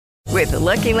With the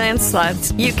Lucky Land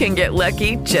Slots, you can get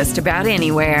lucky just about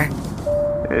anywhere.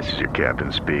 This is your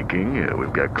captain speaking.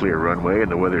 We've got clear runway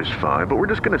and the weather's fine, but we're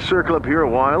just going to circle up here a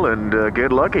while and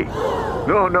get lucky.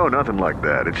 No, nothing like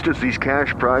that. It's just these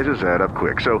cash prizes add up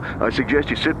quick. So I suggest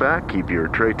you sit back, keep your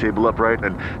tray table upright,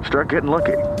 and start getting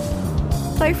lucky.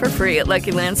 Play for free at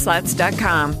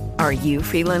LuckyLandSlots.com. Are you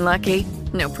feeling lucky?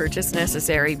 No purchase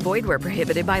necessary. Void where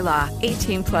prohibited by law.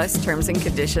 18+ terms and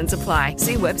conditions apply.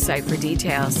 See website for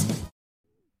details.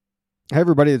 Hey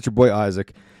everybody, it's your boy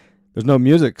Isaac. There's no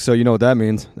music, so you know what that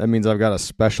means. That means I've got a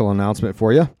special announcement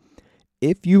for you.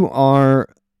 If you are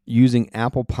using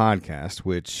Apple Podcast,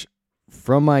 which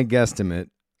from my guesstimate,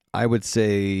 I would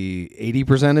say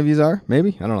 80% of you are,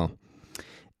 maybe? I don't know.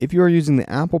 If you are using the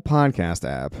Apple Podcast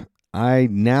app, I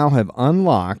now have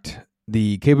unlocked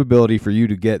the capability for you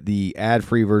to get the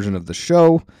ad-free version of the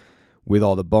show with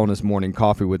all the bonus Morning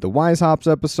Coffee with the Wise Hops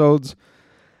episodes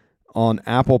on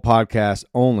Apple Podcasts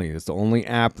only. It's the only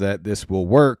app that this will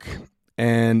work.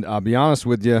 And I'll be honest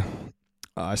with you,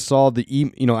 I saw the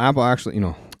Apple actually,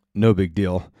 no big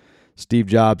deal. Steve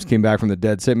Jobs came back from the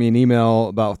dead, sent me an email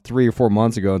about 3 or 4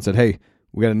 months ago and said, hey,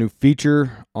 we got a new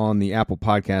feature on the Apple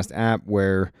Podcast app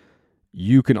where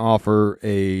you can offer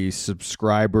a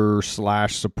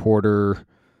subscriber/supporter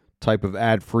type of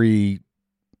ad-free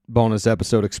bonus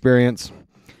episode experience.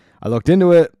 I looked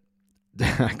into it.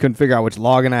 I couldn't figure out which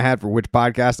login I had for which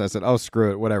podcast. I said, oh,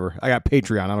 screw it, whatever. I got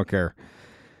Patreon. I don't care.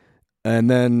 And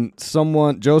then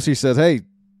Josie says, hey,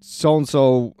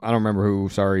 so-and-so, I don't remember who,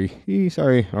 sorry, I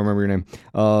don't remember your name.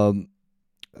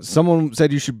 Someone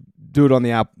said you should do it on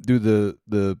the app, do the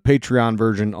Patreon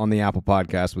version on the Apple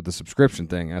Podcast with the subscription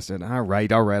thing. I said, all right,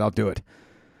 I'll do it.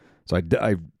 So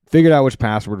I figured out which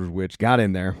password was which, got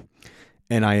in there,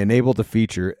 and I enabled the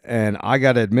feature. And I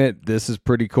got to admit, this is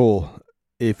pretty cool.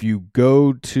 If you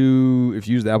use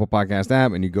the Apple Podcast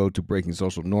app and you go to Breaking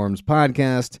Social Norms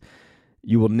podcast,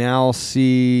 you will now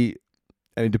see,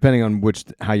 depending on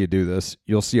how you do this,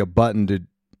 you'll see a button to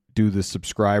do the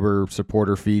subscriber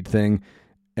supporter feed thing.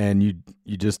 And you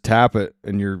just tap it,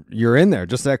 and you're in there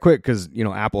just that quick because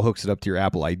Apple hooks it up to your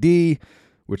Apple ID,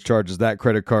 which charges that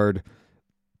credit card.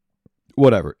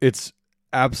 Whatever. It's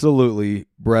absolutely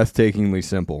breathtakingly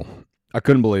simple. I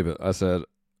couldn't believe it. I said,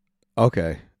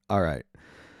 okay, all right,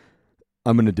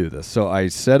 I'm going to do this. So I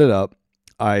set it up.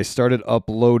 I started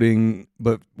uploading,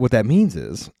 but what that means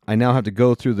is I now have to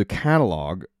go through the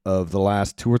catalog of the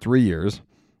last 2 or 3 years,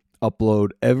 upload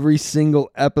every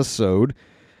single episode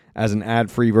as an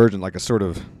ad-free version, like a sort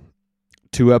of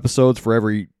 2 episodes for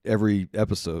every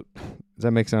episode. Does that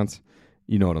make sense?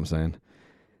 You know what I'm saying.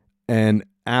 And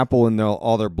Apple in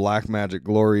all their black magic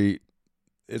glory,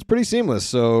 it's pretty seamless.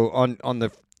 So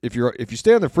if you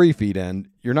stay on the free feed end,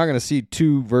 you're not going to see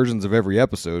 2 versions of every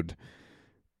episode.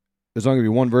 There's only going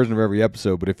to be 1 version of every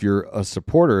episode. But if you're a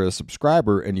supporter, a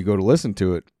subscriber, and you go to listen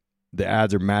to it, the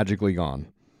ads are magically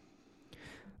gone.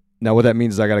 Now, what that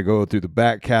means is I got to go through the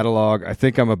back catalog. I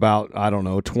think I'm about,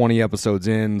 20 episodes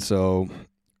in, so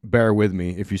bear with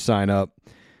me if you sign up.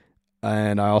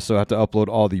 And I also have to upload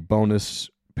all the bonus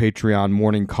Patreon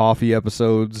Morning Coffee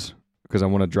episodes because I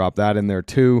want to drop that in there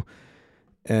too.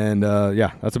 And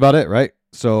that's about it, right?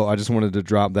 So I just wanted to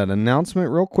drop that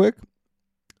announcement real quick.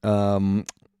 The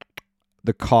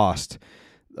cost.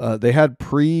 They had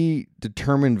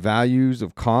predetermined values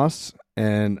of costs,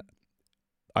 and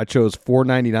I chose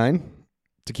 $4.99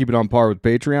 to keep it on par with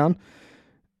Patreon.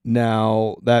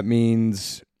 Now, that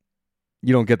means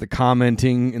you don't get the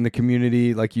commenting in the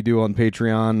community like you do on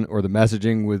Patreon or the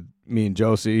messaging with me and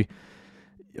Josie.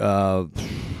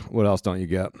 What else don't you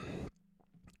get?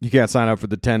 You can't sign up for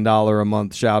the $10 a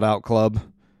month shout-out club,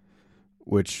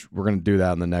 which we're going to do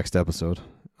that in the next episode.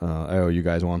 I owe you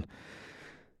guys one.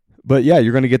 But yeah,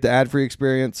 you're going to get the ad-free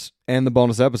experience and the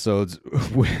bonus episodes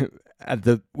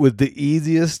with the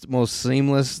easiest, most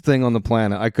seamless thing on the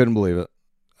planet. I couldn't believe it.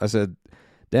 I said,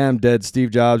 damn, dead Steve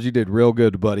Jobs, you did real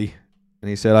good, buddy. And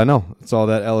he said, I know. It's all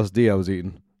that LSD I was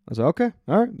eating. I said, okay,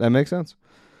 all right, that makes sense.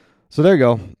 So there you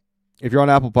go. If you're on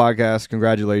Apple Podcasts,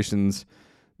 congratulations.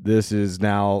 This is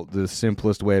now the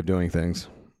simplest way of doing things.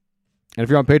 And if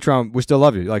you're on Patreon, we still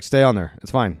love you. Stay on there. It's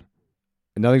fine.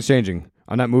 And nothing's changing.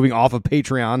 I'm not moving off of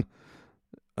Patreon.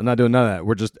 I'm not doing none of that.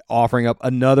 We're just offering up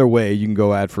another way you can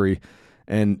go ad-free.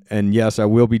 And yes, I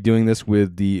will be doing this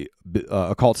with the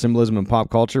occult symbolism and pop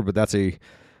culture, but I'm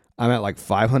at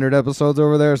 500 episodes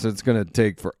over there, so it's going to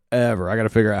take forever. I got to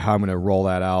figure out how I'm going to roll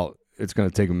that out. It's going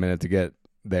to take a minute to get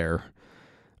there.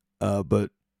 But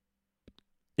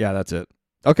yeah, that's it.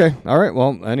 Okay. All right.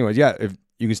 Well, anyways, yeah, if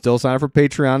you can still sign up for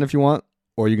Patreon if you want,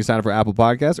 or you can sign up for Apple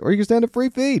Podcasts, or you can stand a free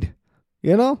feed.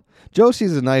 You know?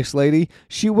 Josie's a nice lady.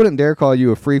 She wouldn't dare call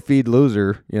you a free feed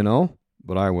loser, you know?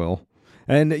 But I will.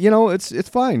 And, you know, it's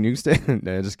fine. You can stay.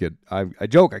 Nah, just kid. I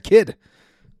joke. I kid.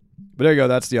 But there you go.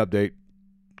 That's the update.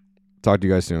 Talk to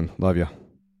you guys soon. Love you.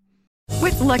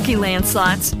 With Lucky Land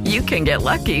Slots, you can get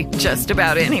lucky just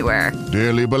about anywhere.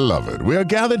 Dearly beloved, we are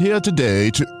gathered here today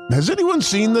to... Has anyone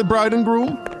seen the bride and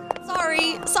groom?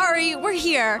 Sorry, we're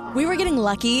here. We were getting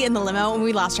lucky in the limo and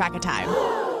we lost track of time.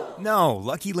 No,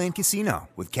 Lucky Land Casino,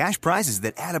 with cash prizes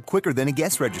that add up quicker than a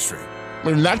guest registry.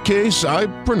 In that case, I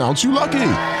pronounce you lucky.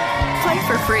 Play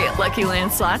for free at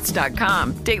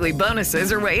LuckyLandSlots.com. Daily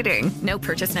bonuses are waiting. No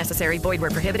purchase necessary. Void where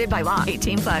prohibited by law.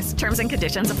 18+. Terms and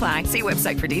conditions apply. See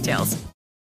website for details.